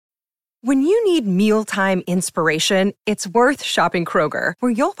When you need mealtime inspiration, it's worth shopping Kroger,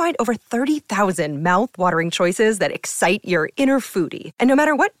 where you'll find over 30,000 mouth-watering choices that excite your inner foodie. And no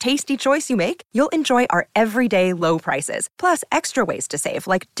matter what tasty choice you make, you'll enjoy our everyday low prices, plus extra ways to save,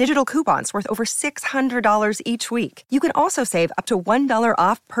 like digital coupons worth over $600 each week. You can also save up to $1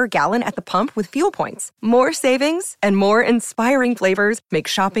 off per gallon at the pump with fuel points. More savings and more inspiring flavors make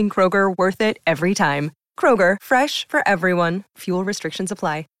shopping Kroger worth it every time. Kroger, fresh for everyone. Fuel restrictions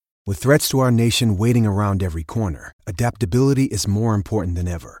apply. With threats to our nation waiting around every corner, adaptability is more important than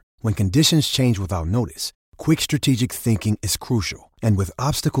ever. When conditions change without notice, quick strategic thinking is crucial. And with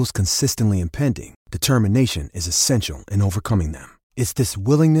obstacles consistently impending, determination is essential in overcoming them. It's this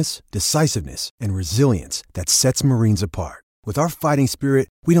willingness, decisiveness, and resilience that sets Marines apart. With our fighting spirit,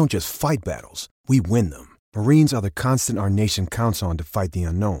 we don't just fight battles, we win them. Marines are the constant our nation counts on to fight the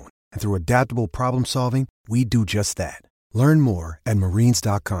unknown. And through adaptable problem solving, we do just that. Learn more at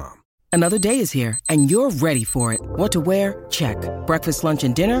marines.com. Another day is here, and you're ready for it. What to wear? Check. Breakfast, lunch,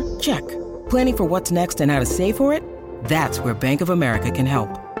 and dinner? Check. Planning for what's next and how to save for it? That's where Bank of America can help.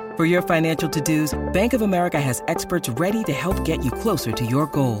 For your financial to-dos, Bank of America has experts ready to help get you closer to your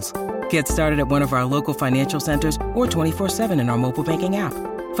goals. Get started at one of our local financial centers or 24/7 in our mobile banking app.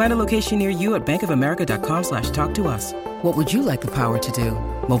 Find a location near you at bankofamerica.com/talktous. What would you like the power to do?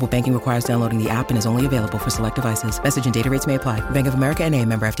 Mobile banking requires downloading the app and is only available for select devices. Message and data rates may apply. Bank of America N.A.,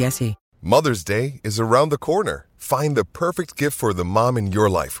 member FDIC. Mother's Day is around the corner. Find the perfect gift for the mom in your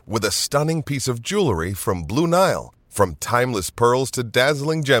life with a stunning piece of jewelry from Blue Nile. From timeless pearls to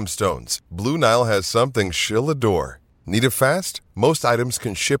dazzling gemstones, Blue Nile has something she'll adore. Need it fast? Most items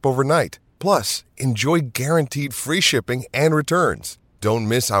can ship overnight. Plus, enjoy guaranteed free shipping and returns. Don't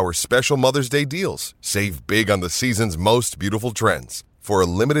miss our special Mother's Day deals. Save big on the season's most beautiful trends. For a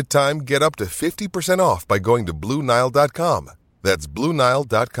limited time, get up to 50% off by going to BlueNile.com. That's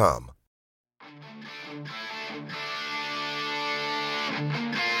BlueNile.com.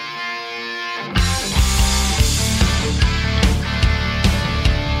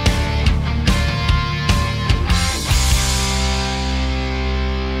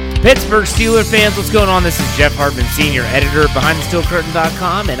 Pittsburgh Steelers fans, what's going on? This is Jeff Hartman, senior editor,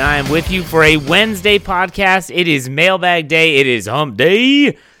 BehindTheSteelCurtain.com, and I am with you for a Wednesday podcast. It is Mailbag Day. It is Hump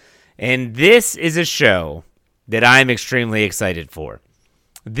Day. And this is a show that I'm extremely excited for.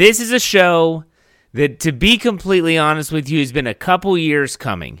 This is a show that, to be completely honest with you, has been a couple years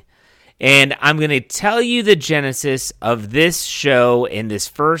coming. And I'm going to tell you the genesis of this show in this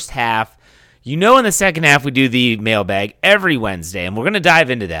first half. You know, in the second half, we do the mailbag every Wednesday, and we're going to dive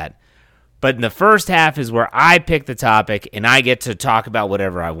into that. But in the first half is where I pick the topic, and I get to talk about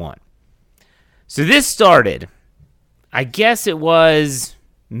whatever I want. So this started, I guess it was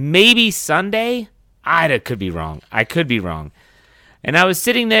maybe Sunday. I could be wrong. And I was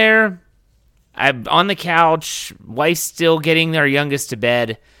sitting there I'm on the couch, wife's still getting our youngest to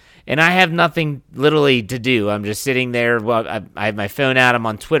bed, and I have nothing literally to do. I'm just sitting there. Well, I have my phone out. I'm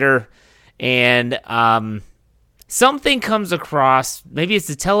on Twitter. And something comes across. Maybe it's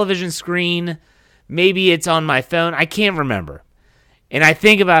the television screen. Maybe it's on my phone. I can't remember. And I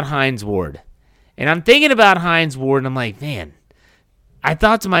think about Hines Ward. And I'm thinking about Hines Ward, and I'm like, man, I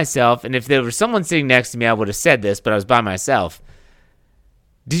thought to myself, and if there was someone sitting next to me, I would have said this, but I was by myself.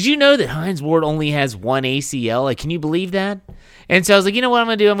 Did you know that Hines Ward only has one ACL? Like, can you believe that? And so I was like, you know what I'm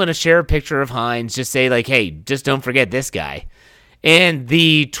going to do? I'm going to share a picture of Hines. Just say, like, hey, just don't forget this guy. And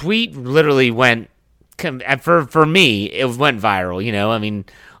the tweet literally went, for me, it went viral, you know. I mean,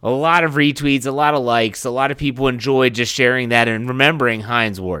 a lot of retweets, a lot of likes, a lot of people enjoyed just sharing that and remembering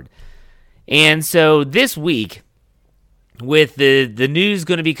Hines Ward. And so this week, with the news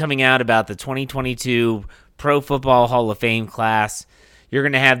going to be coming out about the 2022 Pro Football Hall of Fame class, you're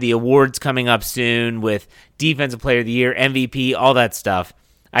going to have the awards coming up soon with Defensive Player of the Year, MVP, all that stuff.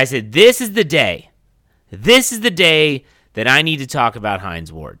 I said, this is the day. This is the day that I need to talk about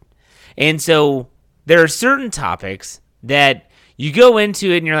Hines Ward. And so there are certain topics that you go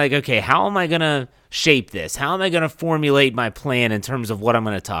into it and you're like, okay, how am I going to shape this? How am I going to formulate my plan in terms of what I'm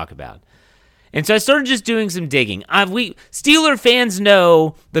going to talk about? And so I started just doing some digging. Steeler fans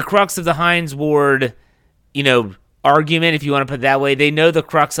know the crux of the Hines Ward, argument, if you want to put it that way. They know the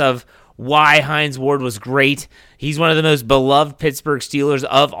crux of why Hines Ward was great. He's one of the most beloved Pittsburgh Steelers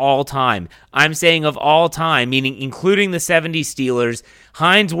of all time. I'm saying of all time, meaning including the 70s Steelers.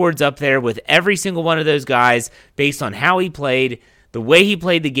 Hines Ward's up there with every single one of those guys based on how he played, the way he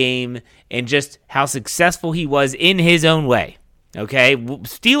played the game, and just how successful he was in his own way. Okay?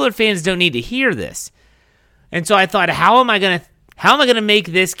 Steeler fans don't need to hear this. And so I thought, how am I going to make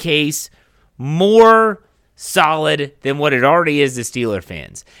this case more solid than what it already is to Steeler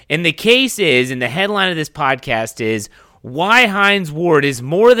fans. And the case is, and the headline of this podcast is, why Hines Ward is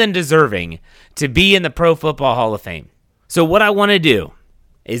more than deserving to be in the Pro Football Hall of Fame. So what I want to do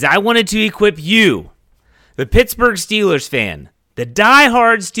is I wanted to equip you, the Pittsburgh Steelers fan, the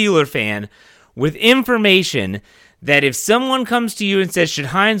diehard Steeler fan, with information that if someone comes to you and says, should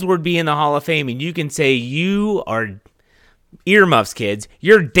Hines Ward be in the Hall of Fame? And you can say, you are earmuffs, kids.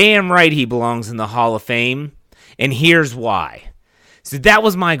 You're damn right he belongs in the Hall of Fame. And here's why. So that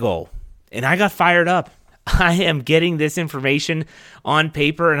was my goal. And I got fired up. I am getting this information on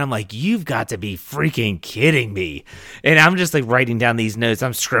paper, and I'm like, you've got to be freaking kidding me. And I'm just like writing down these notes.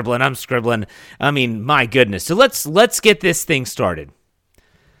 I'm scribbling. I mean, my goodness. So let's get this thing started.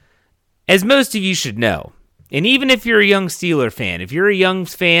 As most of you should know, and even if you're a young Steeler fan, if you're a young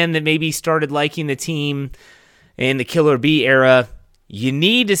fan that maybe started liking the team in the Killer Bee era, you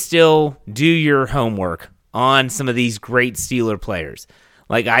need to still do your homework on some of these great Steeler players.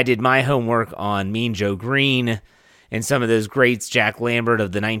 Like I did my homework on Mean Joe Green and some of those greats, Jack Lambert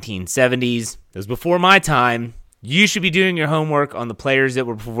of the 1970s. It was before my time. You should be doing your homework on the players that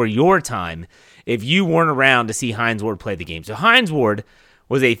were before your time if you weren't around to see Hines Ward play the game. So Hines Ward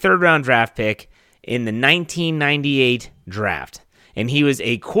was a third-round draft pick in the 1998 draft, and he was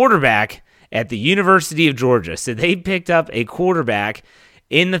a quarterback at the University of Georgia. So they picked up a quarterback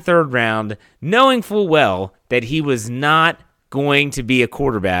in the third round, knowing full well that he was not going to be a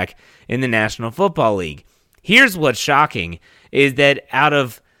quarterback in the National Football League. Here's what's shocking is that out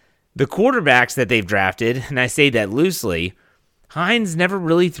of the quarterbacks that they've drafted, and I say that loosely, Hines never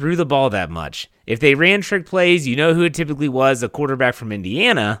really threw the ball that much. If they ran trick plays, you know who it typically was, a quarterback from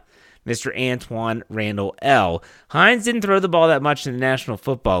Indiana, Mr. Antoine Randall L. Hines didn't throw the ball that much in the National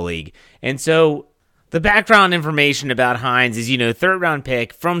Football League. And so the background information about Hines is, third-round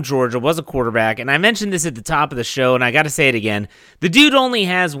pick from Georgia, was a quarterback. And I mentioned this at the top of the show, and I got to say it again. The dude only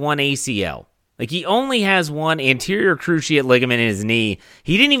has one ACL. He only has one anterior cruciate ligament in his knee.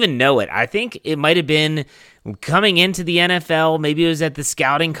 He didn't even know it. I think it might have been coming into the NFL. Maybe it was at the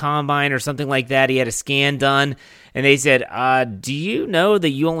scouting combine or something like that. He had a scan done, and they said, do you know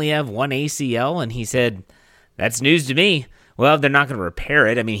that you only have one ACL? And he said, that's news to me. Well, they're not going to repair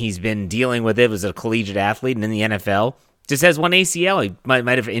it. I mean, he's been dealing with it as a collegiate athlete and in the NFL. Just has one ACL. He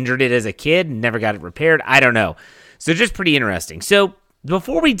might have injured it as a kid and never got it repaired. I don't know. So just pretty interesting. So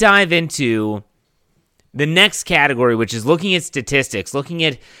before we dive into the next category, which is looking at statistics, looking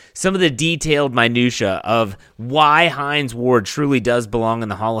at some of the detailed minutia of why Hines Ward truly does belong in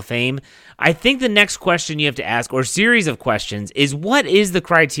the Hall of Fame, I think the next question you have to ask, or series of questions, is what is the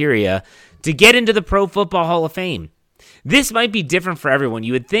criteria to get into the Pro Football Hall of Fame? This might be different for everyone.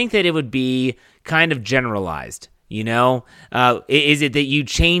 You would think that it would be kind of generalized. Is it that you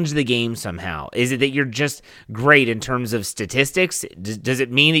change the game somehow? Is it that you're just great in terms of statistics? Does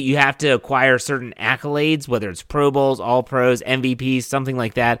it mean that you have to acquire certain accolades, whether it's Pro Bowls, All Pros, MVPs, something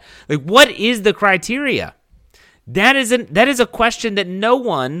like that? What is the criteria? That is a question that no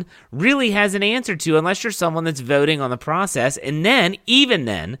one really has an answer to unless you're someone that's voting on the process. And then, even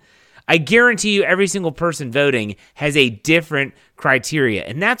then, I guarantee you every single person voting has a different criteria.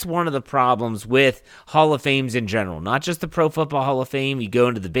 And that's one of the problems with Hall of Fames in general. Not just the Pro Football Hall of Fame. You go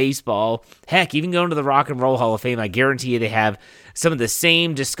into the baseball. Heck, even go into the Rock and Roll Hall of Fame. I guarantee you they have some of the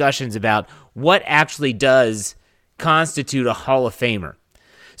same discussions about what actually does constitute a Hall of Famer.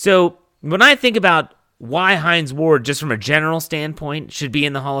 So when I think about why Hines Ward, just from a general standpoint, should be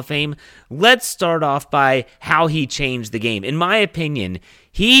in the Hall of Fame, let's start off by how he changed the game. In my opinion,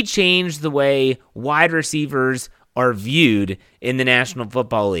 he changed the way wide receivers are viewed in the National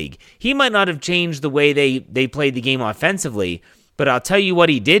Football League. He might not have changed the way they played the game offensively, but I'll tell you what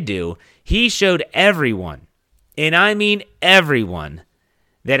he did do. He showed everyone, and I mean everyone,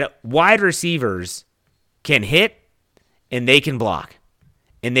 that wide receivers can hit and they can block,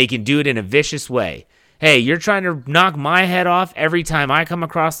 and they can do it in a vicious way. Hey, you're trying to knock my head off every time I come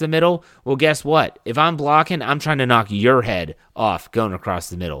across the middle? Well, guess what? If I'm blocking, I'm trying to knock your head off going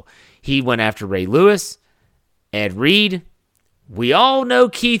across the middle. He went after Ray Lewis, Ed Reed. We all know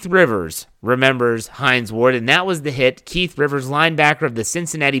Keith Rivers remembers Hines Ward, and that was the hit. Keith Rivers, linebacker of the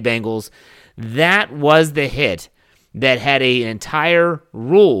Cincinnati Bengals. That was the hit that had an entire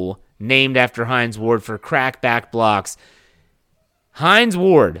rule named after Hines Ward for crackback blocks. Hines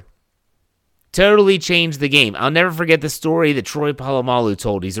Ward totally changed the game. I'll never forget the story that Troy Polamalu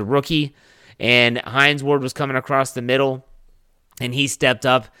told. He's a rookie, and Hines Ward was coming across the middle, and he stepped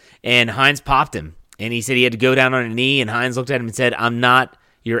up, and Hines popped him. And he said he had to go down on a knee, and Hines looked at him and said, I'm not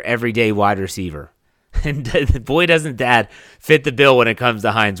your everyday wide receiver. And boy, doesn't that fit the bill when it comes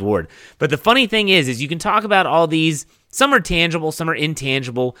to Hines Ward. But the funny thing is you can talk about all these. Some are tangible, some are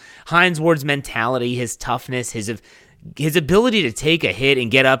intangible. Hines Ward's mentality, his toughness, his ability to take a hit and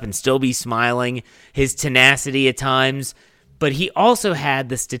get up and still be smiling, his tenacity at times. But he also had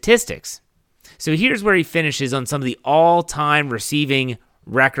the statistics. So here's where he finishes on some of the all-time receiving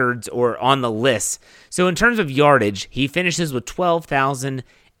records or on the list. So in terms of yardage, he finishes with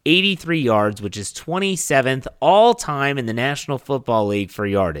 12,083 yards, which is 27th all-time in the National Football League for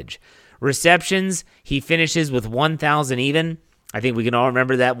yardage. Receptions, he finishes with 1,000 even. I think we can all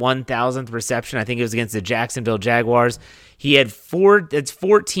remember that 1,000th reception. I think it was against the Jacksonville Jaguars. He had that's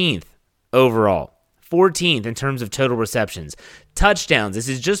 14th overall. 14th in terms of total receptions. Touchdowns, this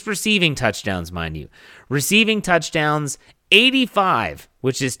is just receiving touchdowns, mind you. Receiving touchdowns, 85,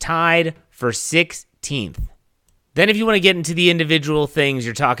 which is tied for 16th. Then if you want to get into the individual things,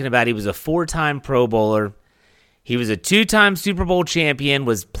 you're talking about he was a 4-time Pro Bowler. He was a 2-time Super Bowl champion,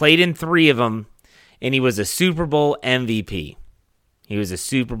 was played in 3 of them, and he was a Super Bowl MVP. He was a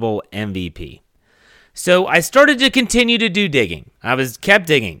Super Bowl MVP. So I started to continue to do digging. Kept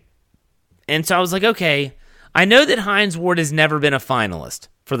digging. And so I was like, okay, I know that Hines Ward has never been a finalist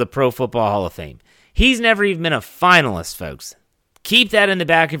for the Pro Football Hall of Fame. He's never even been a finalist, folks. Keep that in the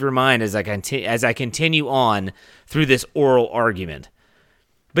back of your mind as I continue on through this oral argument.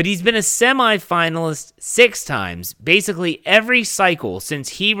 But he's been a semifinalist 6 times, basically every cycle since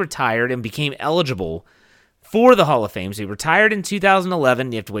he retired and became eligible for the Hall of Fame. So he retired in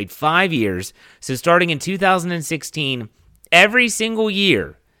 2011. You have to wait 5 years. So starting in 2016, every single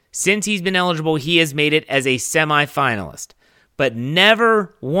year since he's been eligible, he has made it as a semifinalist. But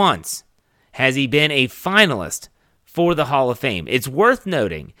never once has he been a finalist for the Hall of Fame. It's worth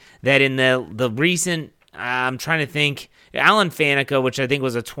noting that in the recent, I'm trying to think, Alan Faneca, which I think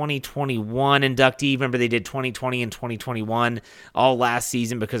was a 2021 inductee. Remember, they did 2020 and 2021 all last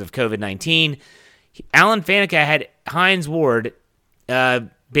season because of COVID-19. Alan Faneca had Hines Ward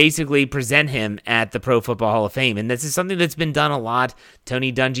basically present him at the Pro Football Hall of Fame. And this is something that's been done a lot.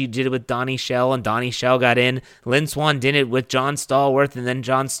 Tony Dungy did it with Donnie Shell, and Donnie Shell got in. Lynn Swann did it with John Stallworth, and then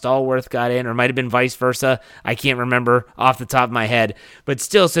John Stallworth got in, or it might have been vice versa. I can't remember off the top of my head. But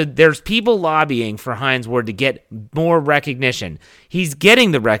still, so there's people lobbying for Hines Ward to get more recognition. He's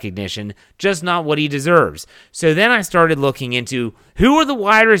getting the recognition, just not what he deserves. So then I started looking into who are the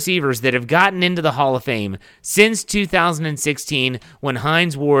wide receivers that have gotten into the Hall of Fame since 2016 when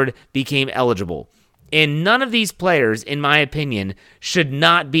Hines Ward became eligible. And none of these players, in my opinion, should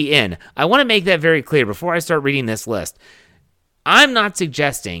not be in. I want to make that very clear before I start reading this list. I'm not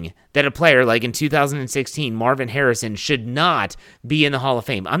suggesting that a player like in 2016, Marvin Harrison, should not be in the Hall of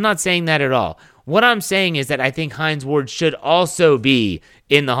Fame. I'm not saying that at all. What I'm saying is that I think Hines Ward should also be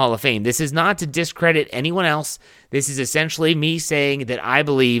in the Hall of Fame. This is not to discredit anyone else. This is essentially me saying that I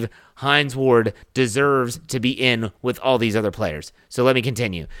believe Hines Ward deserves to be in with all these other players. So let me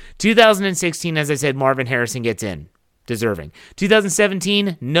continue. 2016, as I said, Marvin Harrison gets in. Deserving.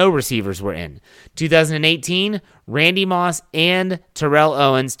 2017, no receivers were in. 2018, Randy Moss and Terrell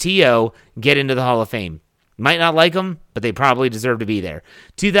Owens, T.O., get into the Hall of Fame. Might not like them, but they probably deserve to be there.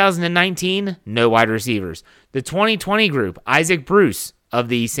 2019, no wide receivers. The 2020 group, Isaac Bruce of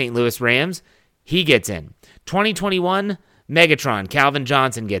the St. Louis Rams, he gets in. 2021, Megatron, Calvin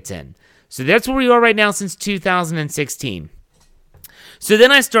Johnson gets in. So that's where we are right now since 2016. So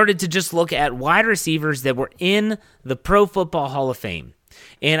then I started to just look at wide receivers that were in the Pro Football Hall of Fame.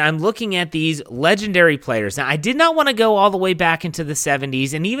 And I'm looking at these legendary players. Now, I did not want to go all the way back into the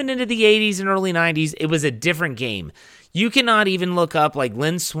 70s and even into the 80s and early 90s. It was a different game. You cannot even look up like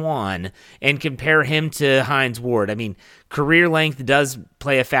Lynn Swann and compare him to Hines Ward. I mean, career length does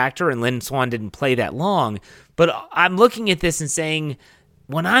play a factor, and Lynn Swann didn't play that long. But I'm looking at this and saying,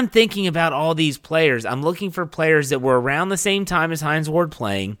 when I'm thinking about all these players, I'm looking for players that were around the same time as Hines Ward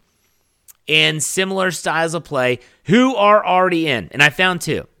playing and similar styles of play who are already in. And I found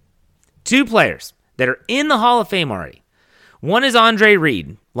two players that are in the Hall of Fame already. One is Andre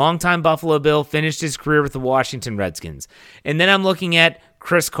Reed, longtime Buffalo Bill, finished his career with the Washington Redskins. And then I'm looking at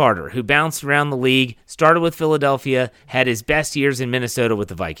Chris Carter, who bounced around the league, started with Philadelphia, had his best years in Minnesota with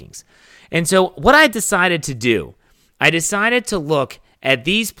the Vikings. And so what I decided to do, I decided to look at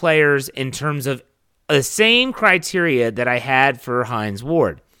these players in terms of the same criteria that I had for Hines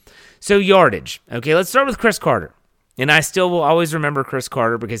Ward. So yardage. Okay, let's start with Chris Carter. And I still will always remember Chris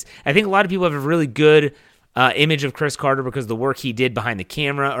Carter because I think a lot of people have a really good image of Chris Carter because of the work he did behind the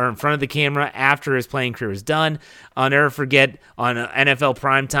camera or in front of the camera after his playing career was done. I'll never forget on NFL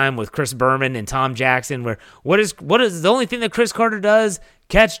Primetime with Chris Berman and Tom Jackson, where what is the only thing that Chris Carter does?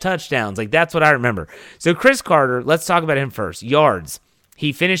 Catch touchdowns. Like, that's what I remember. So Chris Carter, let's talk about him first. Yards.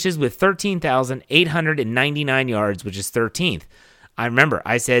 He finishes with 13,899 yards, which is 13th. I remember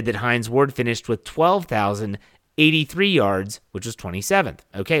I said that Hines Ward finished with 12,083 yards, which was 27th.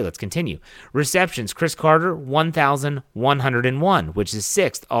 Okay, let's continue. Receptions, Chris Carter, 1,101, which is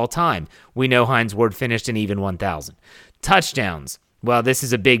 6th all time. We know Hines Ward finished an even 1,000. Touchdowns. Well, this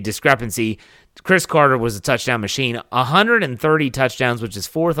is a big discrepancy. Chris Carter was a touchdown machine, 130 touchdowns, which is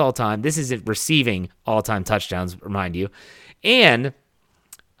 4th all time. This isn't receiving all-time touchdowns, remind you. And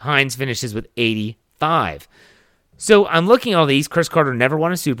Hines finishes with 85. So I'm looking at all these. Chris Carter never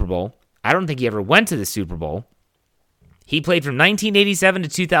won a Super Bowl. I don't think he ever went to the Super Bowl. He played from 1987 to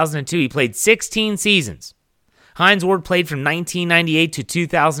 2002. He played 16 seasons. Hines Ward played from 1998 to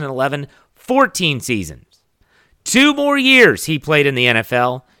 2011, 14 seasons. 2 more years he played in the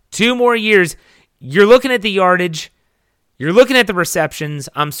NFL. 2 more years. You're looking at the yardage. You're looking at the receptions.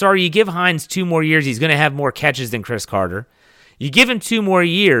 I'm sorry, you give Hines 2 more years, he's going to have more catches than Chris Carter. You give him 2 more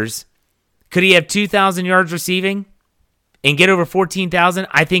years, could he have 2,000 yards receiving and get over 14,000?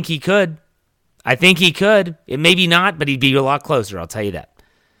 I think he could. It maybe not, but he'd be a lot closer, I'll tell you that.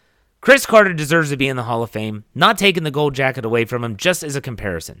 Chris Carter deserves to be in the Hall of Fame, not taking the gold jacket away from him, just as a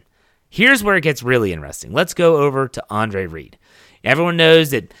comparison. Here's where it gets really interesting. Let's go over to Andre Reed. Everyone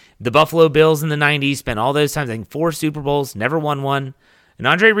knows that the Buffalo Bills in the 90s spent all those times, I think 4 Super Bowls, never won one. And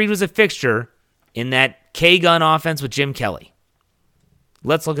Andre Reed was a fixture in that K-gun offense with Jim Kelly.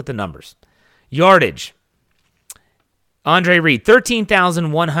 Let's look at the numbers. Yardage. Andre Reed,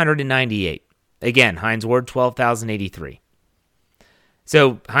 13,198. Again, Hines Ward, 12,083.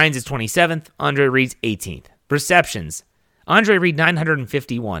 So Hines is 27th, Andre Reed's 18th. Receptions. Andre Reed,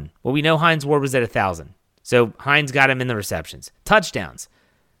 951. Well, we know Hines Ward was at 1,000. So Hines got him in the receptions. Touchdowns.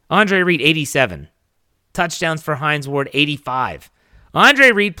 Andre Reed, 87. Touchdowns for Hines Ward, 85.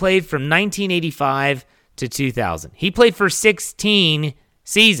 Andre Reed played from 1985 to 2000. He played for 16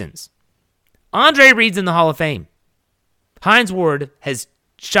 seasons. Andre Reed's in the Hall of Fame. Hines Ward has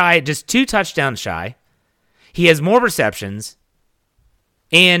just 2 touchdowns shy. He has more receptions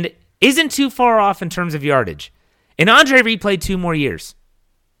and isn't too far off in terms of yardage. And Andre Reed played 2 more years.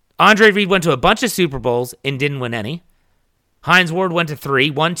 Andre Reed went to a bunch of Super Bowls and didn't win any. Hines Ward went to 3,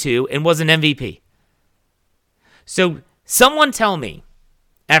 won 2, and was an MVP. So someone tell me,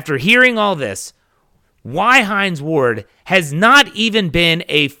 after hearing all this, why Hines Ward has not even been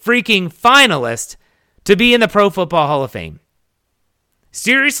a freaking finalist to be in the Pro Football Hall of Fame.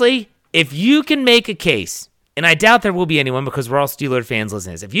 Seriously, if you can make a case, and I doubt there will be anyone because we're all Steelers fans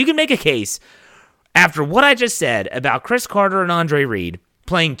listening to this, if you can make a case after what I just said about Chris Carter and Andre Reed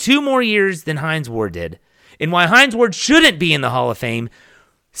playing 2 more years than Hines Ward did, and why Hines Ward shouldn't be in the Hall of Fame,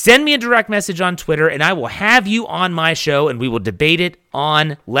 send me a direct message on Twitter, and I will have you on my show, and we will debate it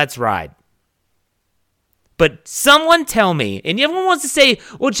on Let's Ride. But someone tell me, and everyone wants to say,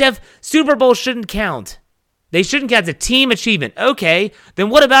 well, Jeff, Super Bowl shouldn't count. They shouldn't count as a team achievement. Okay, then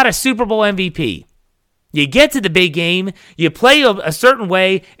what about a Super Bowl MVP? You get to the big game, you play a certain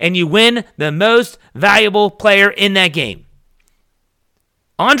way, and you win the most valuable player in that game.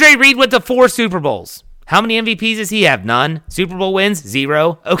 Andre Reed went to 4 Super Bowls. How many MVPs does he have? None. Super Bowl wins?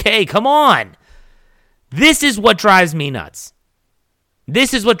 0. Okay, come on. This is what drives me nuts.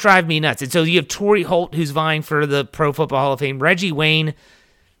 And so you have Torrey Holt, who's vying for the Pro Football Hall of Fame. Reggie Wayne.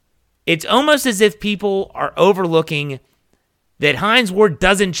 It's almost as if people are overlooking that Hines Ward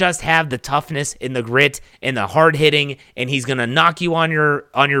doesn't just have the toughness and the grit and the hard hitting, and he's going to knock you on your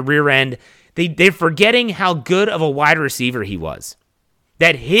rear end. They're forgetting how good of a wide receiver he was.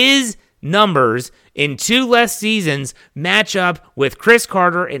 That his numbers in 2 less seasons match up with Chris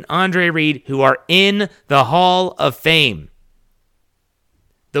Carter and Andre Reed, who are in the Hall of Fame.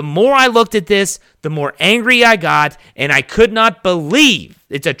 The more I looked at this, the more angry I got, and I could not believe,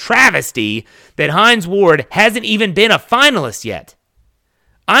 it's a travesty, that Hines Ward hasn't even been a finalist yet.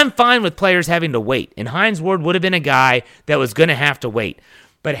 I'm fine with players having to wait, and Hines Ward would have been a guy that was going to have to wait.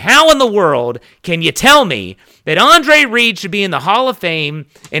 But how in the world can you tell me that Andre Reed should be in the Hall of Fame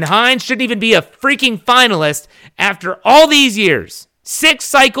and Hines shouldn't even be a freaking finalist after all these years? 6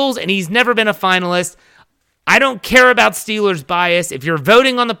 cycles, and he's never been a finalist. I don't care about Steelers bias. If you're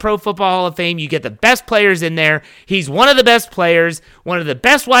voting on the Pro Football Hall of Fame, you get the best players in there. He's one of the best players, one of the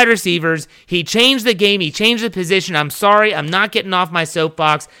best wide receivers. He changed the game. He changed the position. I'm sorry. I'm not getting off my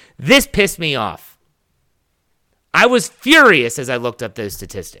soapbox. This pissed me off. I was furious as I looked up those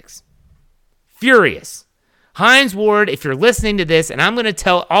statistics. Furious. Hines Ward, if you're listening to this, and I'm going to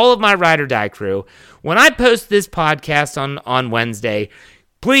tell all of my Ride or Die crew, when I post this podcast on Wednesday,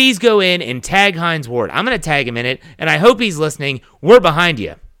 please go in and tag Hines Ward. I'm going to tag him in it, and I hope he's listening. We're behind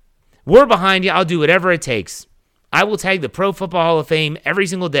you. We're behind you. I'll do whatever it takes. I will tag the Pro Football Hall of Fame every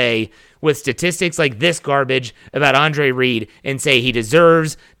single day with statistics like this garbage about Andre Reed and say he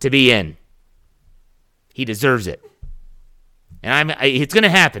deserves to be in. He deserves it. And it's going to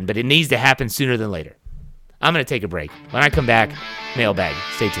happen, but it needs to happen sooner than later. I'm going to take a break. When I come back, mailbag.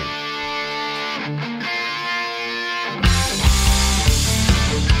 Stay tuned.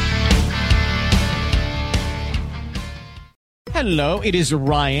 Hello, it is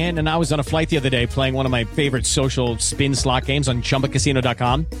Ryan, and I was on a flight the other day playing one of my favorite social spin slot games on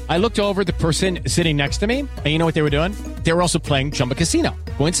ChumbaCasino.com. I looked over at the person sitting next to me, and you know what they were doing? They were also playing Chumba Casino.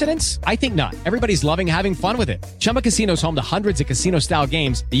 Coincidence? I think not. Everybody's loving having fun with it. Chumba Casino is home to hundreds of casino-style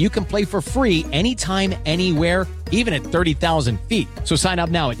games that you can play for free anytime, anywhere, even at 30,000 feet. So sign up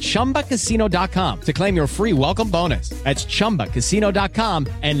now at ChumbaCasino.com to claim your free welcome bonus. That's ChumbaCasino.com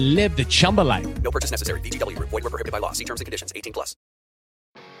and live the Chumba life. No purchase necessary. VGW. Void where prohibited by law. See terms and conditions. 18+.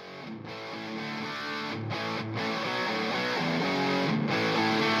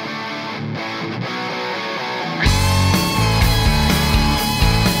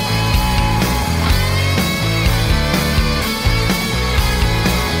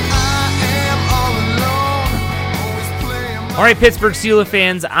 All right, Pittsburgh Steelers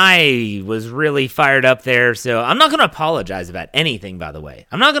fans, I was really fired up there, so I'm not going to apologize about anything, by the way.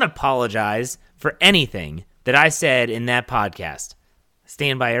 I'm not going to apologize for anything that I said in that podcast.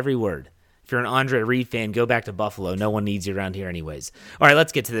 Stand by every word. If you're an Andre Reed fan, go back to Buffalo. No one needs you around here anyways. All right,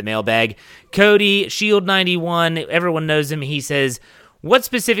 let's get to the mailbag. Cody, Shield91, everyone knows him. He says, what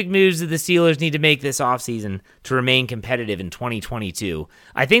specific moves do the Steelers need to make this offseason to remain competitive in 2022?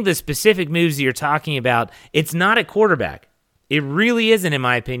 I think the specific moves that you're talking about, it's not at quarterback. It really isn't, in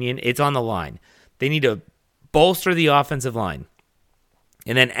my opinion. It's on the line. They need to bolster the offensive line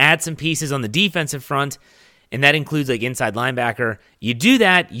and then add some pieces on the defensive front, and that includes like inside linebacker. You do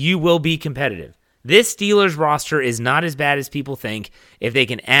that, you will be competitive. This Steelers roster is not as bad as people think. If they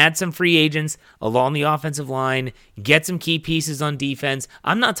can add some free agents along the offensive line, get some key pieces on defense,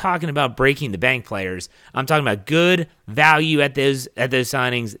 I'm not talking about breaking the bank players. I'm talking about good value at those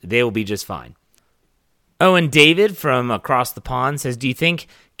signings. They will be just fine. Owen David from across the pond says, do you think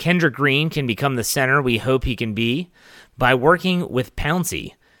Kendrick Green can become the center we hope he can be by working with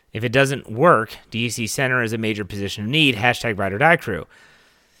Pouncey? If it doesn't work, do you see center as a major position of need? Hashtag Ride or Die Crew.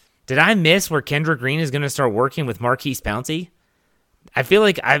 Did I miss where Kendrick Green is going to start working with Marquise Pouncey? I feel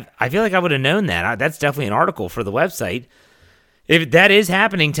like I would have known that. That's definitely an article for the website. If that is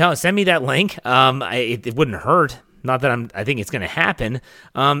happening, send me that link. It wouldn't hurt. Not that I think it's going to happen.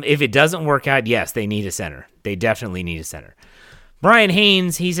 If it doesn't work out, yes, they need a center. They definitely need a center. Brian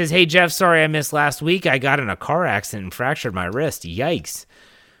Haynes, he says, hey, Jeff, sorry I missed last week. I got in a car accident and fractured my wrist. Yikes.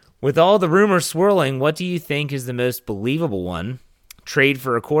 With all the rumors swirling, what do you think is the most believable one? Trade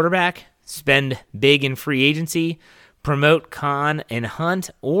for a quarterback, spend big in free agency, promote Khan and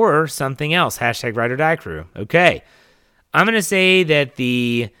Hunt, or something else? Hashtag Ride or Die Crew. Okay. I'm going to say that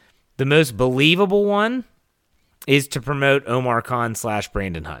the most believable one is to promote Omar Khan /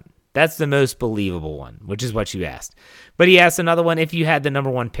 Brandon Hunt. That's the most believable one, which is what you asked. But he asked another one, if you had the number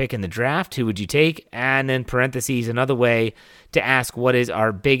one pick in the draft, who would you take? And in parentheses, another way to ask what is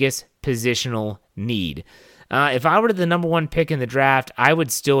our biggest positional need. If I were the number one pick in the draft, I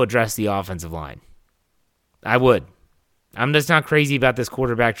would still address the offensive line. I would. I'm just not crazy about this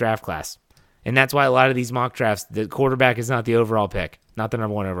quarterback draft class. And that's why a lot of these mock drafts, the quarterback is not the overall pick, not the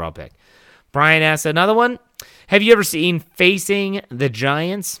number one overall pick. Brian asked another one. Have you ever seen Facing the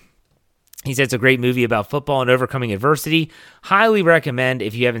Giants? He said it's a great movie about football and overcoming adversity. Highly recommend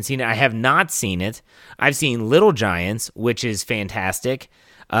if you haven't seen it. I have not seen it. I've seen Little Giants, which is fantastic.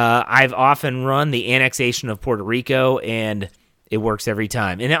 I've often run the annexation of Puerto Rico, and it works every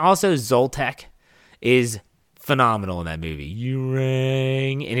time. And also Zoltek is phenomenal in that movie. You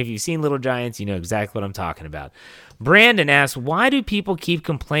rang. And if you've seen Little Giants, you know exactly what I'm talking about. Brandon asks, why do people keep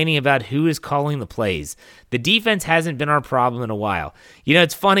complaining about who is calling the plays? The defense hasn't been our problem in a while. You know,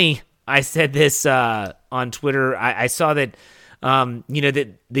 it's funny. I said this on Twitter. I saw that,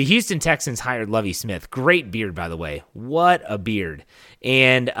 that the Houston Texans hired Lovie Smith. Great beard, by the way. What a beard.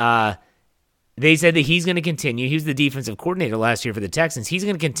 And they said that he's going to continue. He was the defensive coordinator last year for the Texans. He's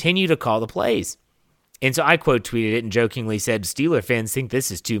going to continue to call the plays. And so I quote tweeted it and jokingly said, Steeler fans think this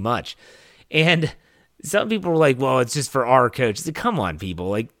is too much. And some people were like, well, it's just for our coach. I said, come on, people.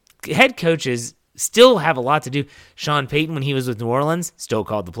 Like, head coaches still have a lot to do. Sean Payton, when he was with New Orleans, still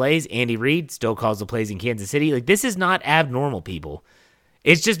called the plays. Andy Reid still calls the plays in Kansas City. Like, this is not abnormal, people.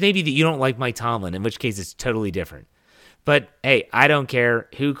 It's just maybe that you don't like Mike Tomlin, in which case it's totally different. But, hey, I don't care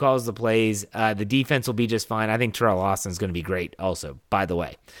who calls the plays. The defense will be just fine. I think Terrell Austin's going to be great also, by the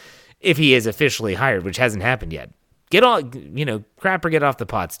way, if he is officially hired, which hasn't happened yet. Get all, crap or get off the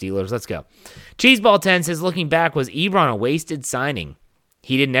pot, Steelers. Let's go. Cheeseball10 says, looking back, was Ebron a wasted signing?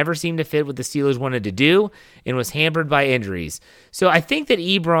 He didn't ever seem to fit what the Steelers wanted to do and was hampered by injuries. So I think that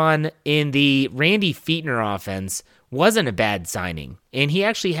Ebron in the Randy Fichtner offense wasn't a bad signing, and he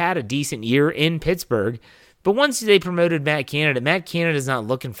actually had a decent year in Pittsburgh. But once they promoted Matt Canada's not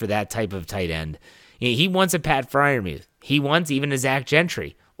looking for that type of tight end. He wants a Pat Freiermuth. He wants even a Zach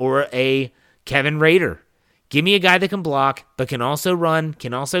Gentry or a Kevin Rader. Give me a guy that can block, but can also run,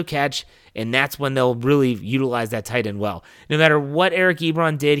 can also catch, and that's when they'll really utilize that tight end well. No matter what Eric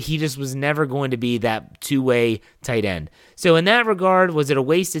Ebron did, he just was never going to be that two-way tight end. So in that regard, was it a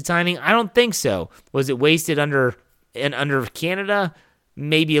wasted signing? I don't think so. Was it wasted under Canada?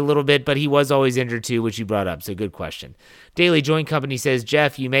 Maybe a little bit, but he was always injured too, which you brought up, so good question. Daily Joint Company says,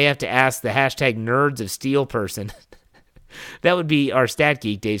 Jeff, you may have to ask the hashtag nerds of steel person. That would be our stat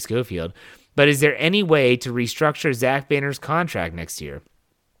geek, Dave Schofield. But is there any way to restructure Zach Banner's contract next year?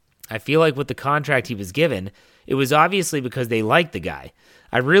 I feel like with the contract he was given, it was obviously because they liked the guy.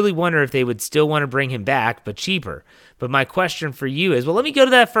 I really wonder if they would still want to bring him back, but cheaper. But my question for you is, well, let me go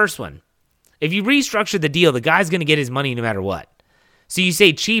to that first one. If you restructure the deal, the guy's going to get his money no matter what. So you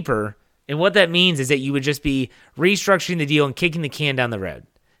say cheaper, and what that means is that you would just be restructuring the deal and kicking the can down the road.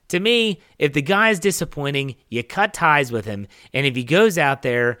 To me, if the guy's disappointing, you cut ties with him, and if he goes out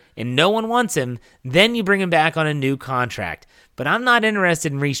there and no one wants him, then you bring him back on a new contract. But I'm not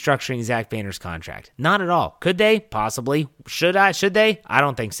interested in restructuring Zach Banner's contract. Not at all. Could they? Possibly. Should they? I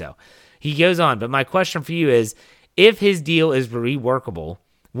don't think so. He goes on, but my question for you is, if his deal is reworkable,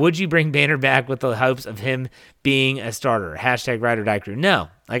 would you bring Banner back with the hopes of him being a starter? Hashtag ride or die crew. No,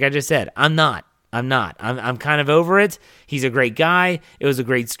 like I just said, I'm not. I'm kind of over it. He's a great guy. It was a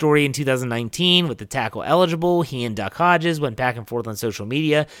great story in 2019 with the tackle eligible. He and Duck Hodges went back and forth on social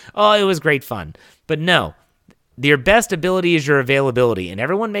media. Oh, it was great fun. But no, your best ability is your availability. And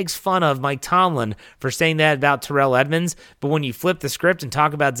everyone makes fun of Mike Tomlin for saying that about Terrell Edmunds. But when you flip the script and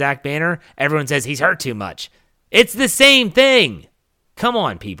talk about Zach Banner, everyone says he's hurt too much. It's the same thing. Come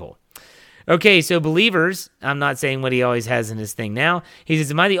on, people. Okay, so Believers, I'm not saying what he always has in his thing now. He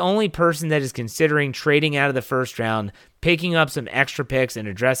says, am I the only person that is considering trading out of the first round, picking up some extra picks, and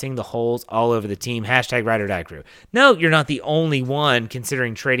addressing the holes all over the team? Hashtag ride or die crew. No, you're not the only one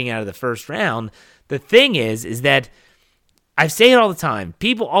considering trading out of the first round. The thing is that I say it all the time.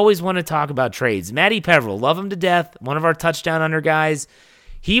 People always want to talk about trades. Matty Peverill, love him to death, one of our touchdown under guys.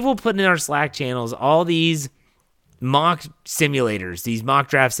 He will put in our Slack channels all these mock simulators, these mock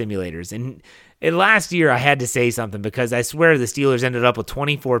draft simulators. And last year I had to say something because I swear the Steelers ended up with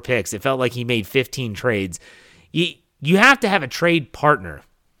 24 picks. It felt like he made 15 trades. You have to have a trade partner.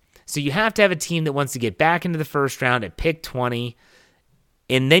 So you have to have a team that wants to get back into the first round at pick 20.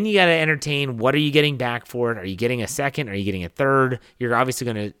 And then you got to entertain, what are you getting back for it? Are you getting a second? Are you getting a third? You're obviously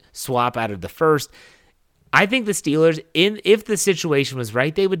going to swap out of the first. I think the Steelers, if the situation was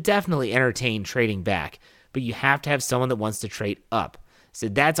right, they would definitely entertain trading back. But you have to have someone that wants to trade up. So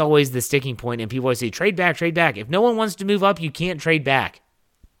that's always the sticking point, and people always say, trade back, trade back. If no one wants to move up, you can't trade back.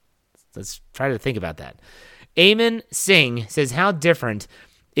 Let's try to think about that. Eamon Singh says, how different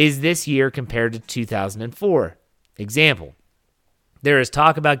is this year compared to 2004? Example, there is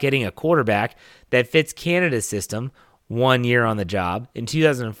talk about getting a quarterback that fits Canada's system 1 year on the job. In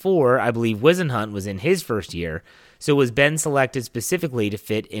 2004, I believe Wisenhunt was in his first year, so was Ben selected specifically to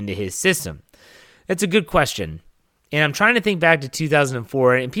fit into his system? That's a good question. And I'm trying to think back to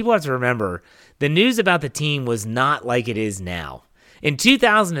 2004, and people have to remember, the news about the team was not like it is now. In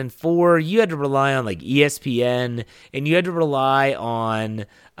 2004, you had to rely on like ESPN, and you had to rely on,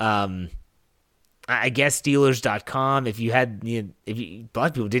 I guess, Steelers.com. If you had, a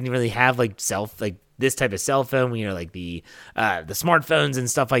lot of people didn't really have like this type of cell phone, like the smartphones and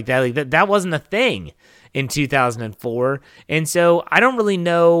stuff like that. Like that wasn't a thing in 2004, and so I don't really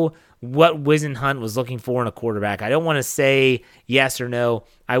know what Wisenhunt was looking for in a quarterback. I don't want to say yes or no.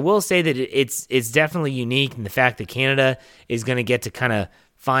 I will say that it's definitely unique in the fact that Canada is going to get to kind of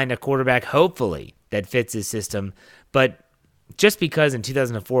find a quarterback, hopefully, that fits his system. But just because in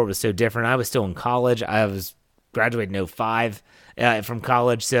 2004 it was so different, I was still in college. I was graduating in 2005 from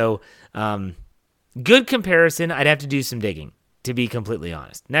college. So good comparison. I'd have to do some digging, to be completely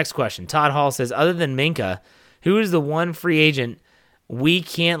honest. Next question. Todd Hall says, other than Minka, who is the one free agent we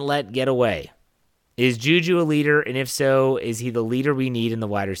can't let get away? Is Juju a leader? And if so, is he the leader we need in the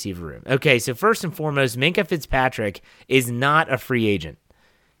wide receiver room? Okay, so first and foremost, Minkah Fitzpatrick is not a free agent.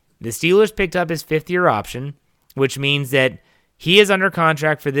 The Steelers picked up his fifth-year option, which means that he is under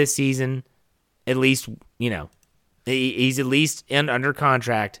contract for this season, at least, he's at least under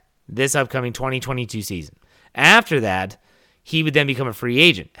contract this upcoming 2022 season. After that, he would then become a free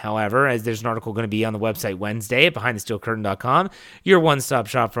agent. However, as there's an article going to be on the website Wednesday at BehindTheSteelCurtain.com, your one-stop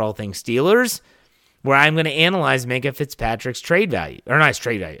shop for all things Steelers, where I'm going to analyze Minkah Fitzpatrick's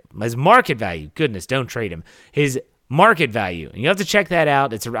his market value. Goodness, don't trade him. His market value. And you have to check that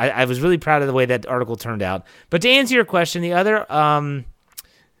out. I was really proud of the way that article turned out. But to answer your question, the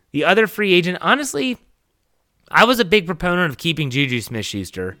other free agent, honestly, I was a big proponent of keeping Juju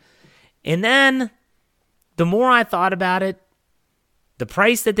Smith-Schuster. And then the more I thought about it, the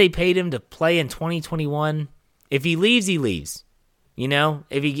price that they paid him to play in 2021, if he leaves, he leaves.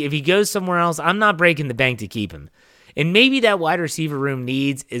 If he goes somewhere else, I'm not breaking the bank to keep him. And maybe that wide receiver room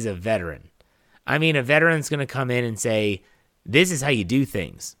needs is a veteran. I mean, a veteran's going to come in and say, this is how you do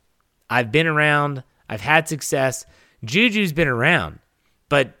things. I've been around. I've had success. Juju's been around.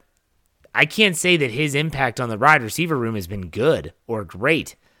 But I can't say that his impact on the wide receiver room has been good or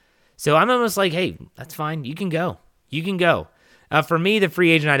great. So I'm almost like, hey, that's fine. You can go. For me, the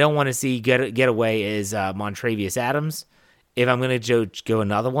free agent I don't want to see get away is Montravius Adams. If I'm going to go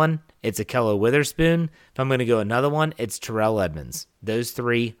another one, it's Akello Witherspoon. If I'm going to go another one, it's Terrell Edmonds. Those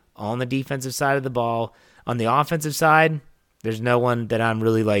three on the defensive side of the ball. On the offensive side, there's no one that I'm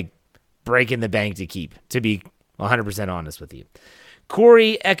really breaking the bank to keep, to be 100% honest with you.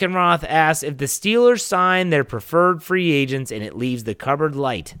 Corey Eckenroth asks, if the Steelers sign their preferred free agents and it leaves the cupboard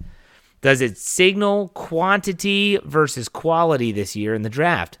light, does it signal quantity versus quality this year in the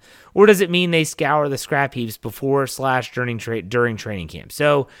draft? Or does it mean they scour the scrap heaps before/during training camp?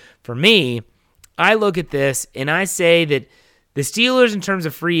 So for me, I look at this and I say that the Steelers, in terms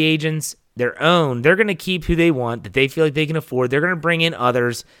of free agents, they're going to keep who they want, that they feel like they can afford. They're going to bring in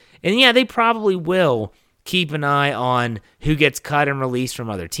others. And yeah, they probably will keep an eye on who gets cut and released from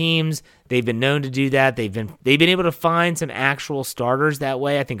other teams. They've been known to do that. They've been able to find some actual starters that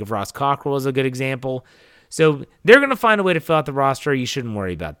way. I think of Ross Cockrell as a good example. So they're going to find a way to fill out the roster. You shouldn't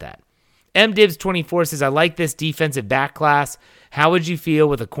worry about that. MDibs24 says, I like this defensive back class. How would you feel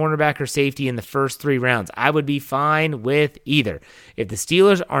with a cornerback or safety in the first 3 rounds? I would be fine with either. If the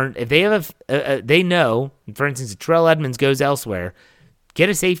Steelers if they have they know, for instance, if Terrell Edmonds goes elsewhere, get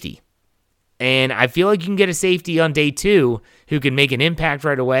a safety. And I feel like you can get a safety on day 2 who can make an impact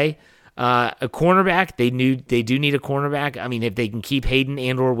right away. A cornerback, they do need a cornerback. I mean, if they can keep Hayden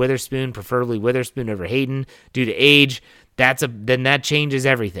and or Witherspoon, preferably Witherspoon over Hayden due to age, then that changes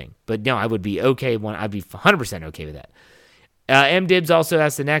everything. But no, I would be okay. I'd be 100% okay with that. MDibs also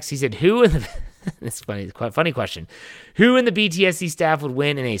asked the next. He said, "Who in the this is funny, quite funny question. Who in the BTSC staff would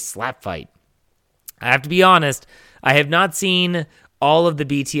win in a slap fight?" I have to be honest. I have not seen all of the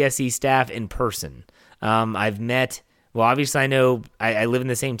BTSC staff in person. I've met. Well, obviously, I know I live in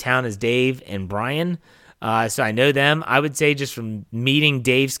the same town as Dave and Brian, so I know them. I would say just from meeting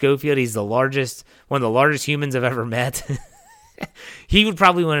Dave Schofield, he's one of the largest humans I've ever met. He would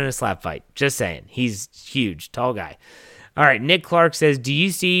probably win in a slap fight. Just saying. He's huge, tall guy. All right, Nick Clark says, do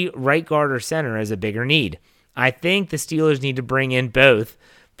you see right guard or center as a bigger need? I think the Steelers need to bring in both,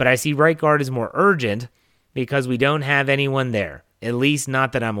 but I see right guard as more urgent because we don't have anyone there, at least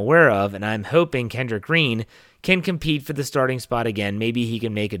not that I'm aware of, and I'm hoping Kendrick Green can compete for the starting spot again. Maybe he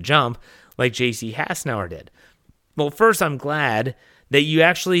can make a jump like J.C. Hassenauer did. Well, first, I'm glad that you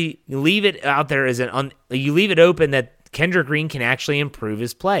actually leave it out there you leave it open that Kendrick Green can actually improve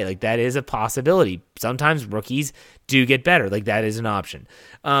his play. Like, that is a possibility. Sometimes rookies do get better. Like, that is an option.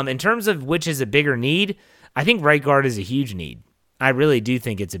 In terms of which is a bigger need, I think right guard is a huge need. I really do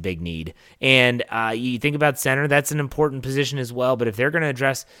think it's a big need. And you think about center, that's an important position as well. But if they're going to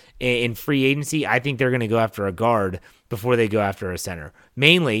address in free agency, I think they're going to go after a guard before they go after a center.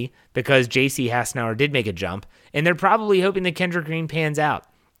 Mainly because J.C. Hassenauer did make a jump, and they're probably hoping that Kendrick Green pans out.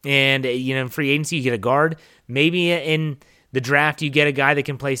 And, in free agency, you get a guard. Maybe in the draft, you get a guy that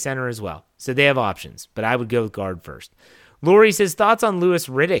can play center as well. So they have options, but I would go with guard first. Lori says, thoughts on Louis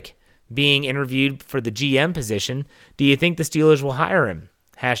Riddick being interviewed for the GM position? Do you think the Steelers will hire him?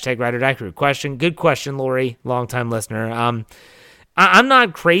 Hashtag Ride or Die Crew. Good question, Lori, longtime listener. I'm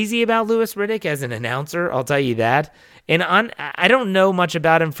not crazy about Louis Riddick as an announcer, I'll tell you that. And I don't know much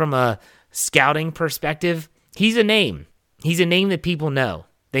about him from a scouting perspective. He's a name. He's a name that people know.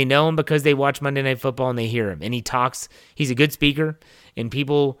 They know him because they watch Monday Night Football and they hear him. And he talks. He's a good speaker, and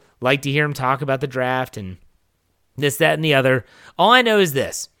people like to hear him talk about the draft and this, that, and the other. All I know is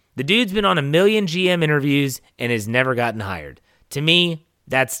this. The dude's been on a million GM interviews and has never gotten hired. To me,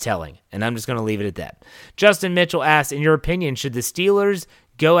 that's telling, and I'm just going to leave it at that. Justin Mitchell asks, in your opinion, should the Steelers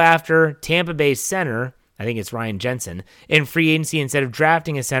go after Tampa Bay center, I think it's Ryan Jensen, in free agency instead of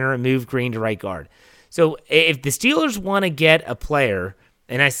drafting a center and move Green to right guard? So if the Steelers want to get a player,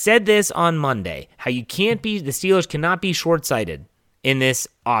 and I said this on Monday, how the Steelers cannot be short-sighted in this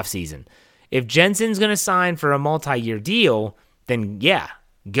offseason. If Jensen's going to sign for a multi-year deal, then yeah,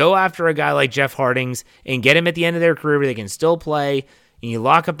 go after a guy like Jeff Hardings and get him at the end of their career where they can still play, and you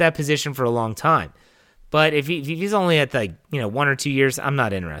lock up that position for a long time. But if he's only at 1 or 2 years, I'm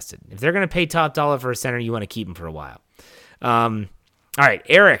not interested. If they're going to pay top dollar for a center, you want to keep him for a while. All right,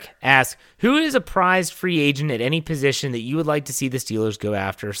 Eric asks, who is a prized free agent at any position that you would like to see the Steelers go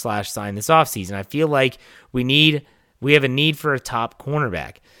after / sign this offseason? I feel like we have a need for a top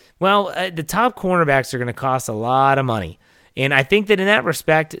cornerback. Well, the top cornerbacks are going to cost a lot of money. And I think that in that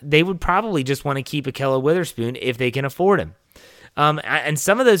respect, they would probably just want to keep Ahkello Witherspoon if they can afford him. And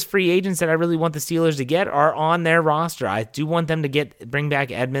some of those free agents that I really want the Steelers to get are on their roster. I do want them to bring back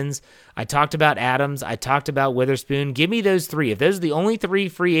Edmonds. I talked about Adams. I talked about Witherspoon. Give me those three. If those are the only 3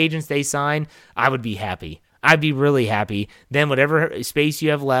 free agents they sign, I would be happy. I'd be really happy. Then whatever space you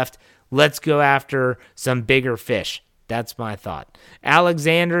have left, let's go after some bigger fish. That's my thought.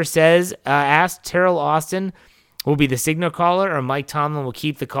 Alexander says, ask Terrell Austin will be the signal caller or Mike Tomlin will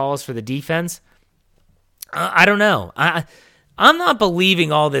keep the calls for the defense. I don't know. I'm not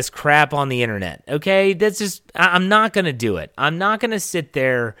believing all this crap on the internet, okay? I'm not going to do it. I'm not going to sit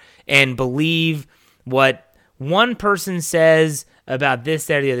there and believe what one person says about this,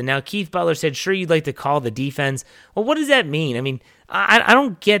 that, or the other. Now, Keith Butler said, sure, you'd like to call the defense. Well, what does that mean? I mean, I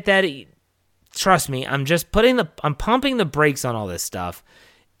don't get that. Trust me, I'm pumping the brakes on all this stuff.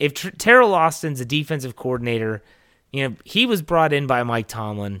 If Terrell Austin's a defensive coordinator, he was brought in by Mike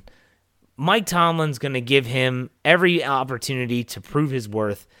Tomlin. Mike Tomlin's going to give him every opportunity to prove his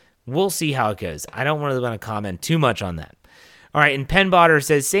worth. We'll see how it goes. I don't really want to comment too much on that. All right, and Penbotter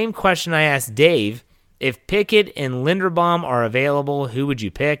says, same question I asked Dave. If Pickett and Linderbaum are available, who would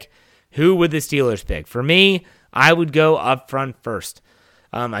you pick? Who would the Steelers pick? For me, I would go up front first.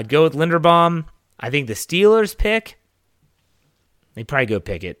 I'd go with Linderbaum. I think the Steelers pick, they'd probably go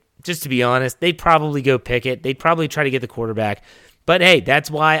Pickett. Just to be honest, they'd probably go Pickett. They'd probably try to get the quarterback. But hey,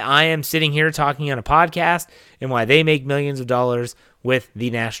 that's why I am sitting here talking on a podcast and why they make millions of dollars with the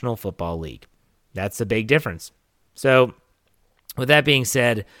National Football League. That's the big difference. So with that being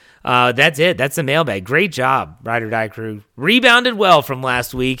said, that's it. That's the mailbag. Great job, Ride or Die Crew. Rebounded well from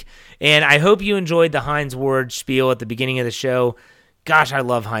last week, and I hope you enjoyed the Hines Ward spiel at the beginning of the show. Gosh, I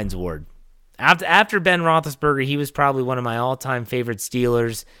love Hines Ward. After Ben Roethlisberger, he was probably one of my all-time favorite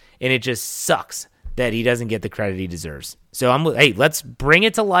Steelers, and it just sucks that he doesn't get the credit he deserves. So hey, let's bring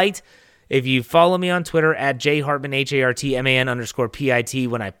it to light. If you follow me on Twitter at jhartman, HARTMAN_PIT,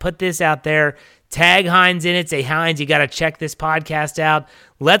 when I put this out there, tag Hines in it, say, Hines, you got to check this podcast out.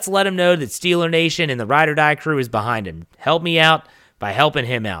 Let's let him know that Steeler Nation and the Ride or Die Crew is behind him. Help me out by helping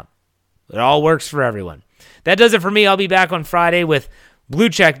him out. It all works for everyone. That does it for me. I'll be back on Friday with Blue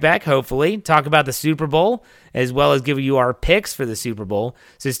Check Beck, hopefully, talk about the Super Bowl, as well as give you our picks for the Super Bowl.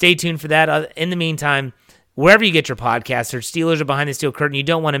 So stay tuned for that. In the meantime, wherever you get your podcasts, search Steelers or Behind the Steel Curtain. You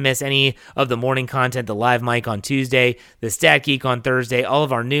don't want to miss any of the morning content, the live mic on Tuesday, the Stat Geek on Thursday, all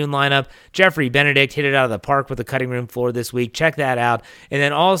of our noon lineup. Jeffrey Benedict hit it out of the park with the cutting room floor this week. Check that out. And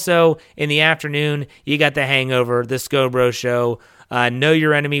then also in the afternoon, you got The Hangover, the Scobro Show, Know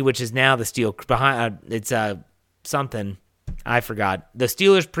Your Enemy, which is now the Steel behind. It's something. I forgot. The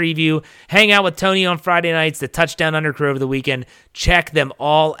Steelers preview. Hang out with Tony on Friday nights. The Touchdown Undercrew over the weekend. Check them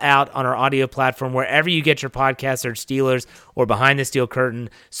all out on our audio platform. Wherever you get your podcast, search Steelers or Behind the Steel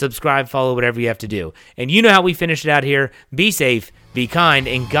Curtain. Subscribe, follow, whatever you have to do. And you know how we finish it out here. Be safe, be kind,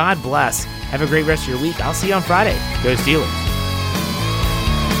 and God bless. Have a great rest of your week. I'll see you on Friday. Go Steelers.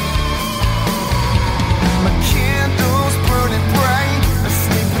 My candles burning bright. I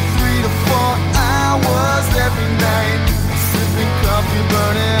sleep for 3 to 4 hours every night. Coffee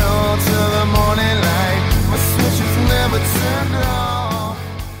burning all till the morning light. My switch is never turned off.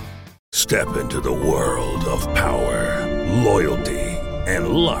 Step into the world of power, loyalty, and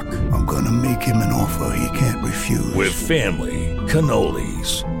luck. I'm gonna make him an offer he can't refuse. With family,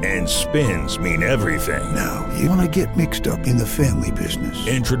 cannolis, and spins mean everything. Now, you wanna get mixed up in the family business.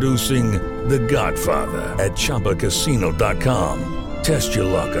 Introducing The Godfather at ChumbaCasino.com. Test your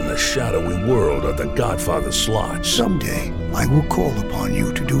luck in the shadowy world of The Godfather slot. Someday, I will call upon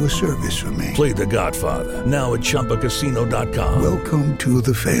you to do a service for me. Play The Godfather, now at ChumbaCasino.com. Welcome to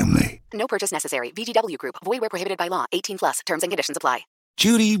the family. No purchase necessary. VGW Group. Void where prohibited by law. 18+. Terms and conditions apply.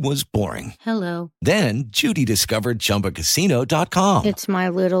 Judy was boring. Hello. Then Judy discovered ChumbaCasino.com. It's my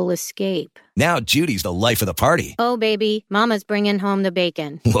little escape. Now Judy's the life of the party. Oh, baby, mama's bringing home the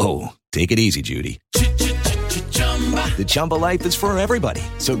bacon. Whoa, take it easy, Judy. The Chumba life is for everybody.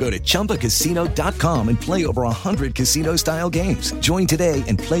 So go to ChumbaCasino.com and play over 100 casino-style games. Join today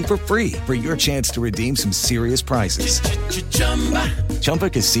and play for free for your chance to redeem some serious prizes.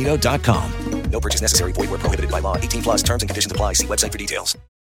 ChumbaCasino.com. No purchase necessary. Void where prohibited by law. 18 plus terms and conditions apply. See website for details.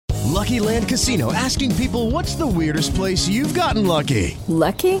 Lucky Land Casino, asking people, what's the weirdest place you've gotten lucky?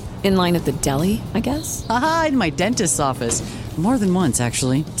 Lucky? In line at the deli, I guess? Aha, in my dentist's office. More than once,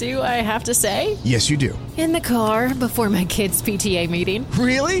 actually. Do I have to say? Yes, you do. In the car before my kids' PTA meeting.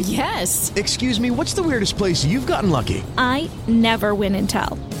 Really? Yes. Excuse me, what's the weirdest place you've gotten lucky? I never win and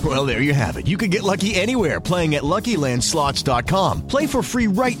tell. Well, there you have it. You can get lucky anywhere, playing at LuckyLandSlots.com. Play for free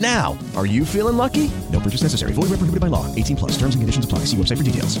right now. Are you feeling lucky? No purchase necessary. Void where prohibited by law. 18 plus. Terms and conditions apply. See website for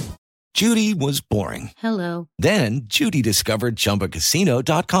details. Judy was boring. Hello. Then Judy discovered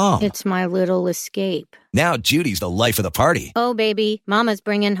ChumbaCasino.com. It's my little escape. Now Judy's the life of the party. Oh, baby, mama's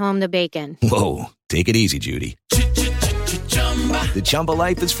bringing home the bacon. Whoa, take it easy, Judy. The Chumba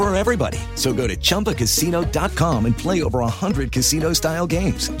life is for everybody. So go to ChumbaCasino.com and play over 100 casino-style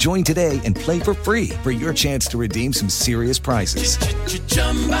games. Join today and play for free for your chance to redeem some serious prizes.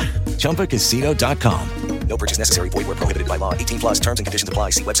 ChumbaCasino.com. No purchase necessary. Void where prohibited by law. 18 plus terms and conditions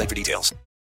apply. See website for details.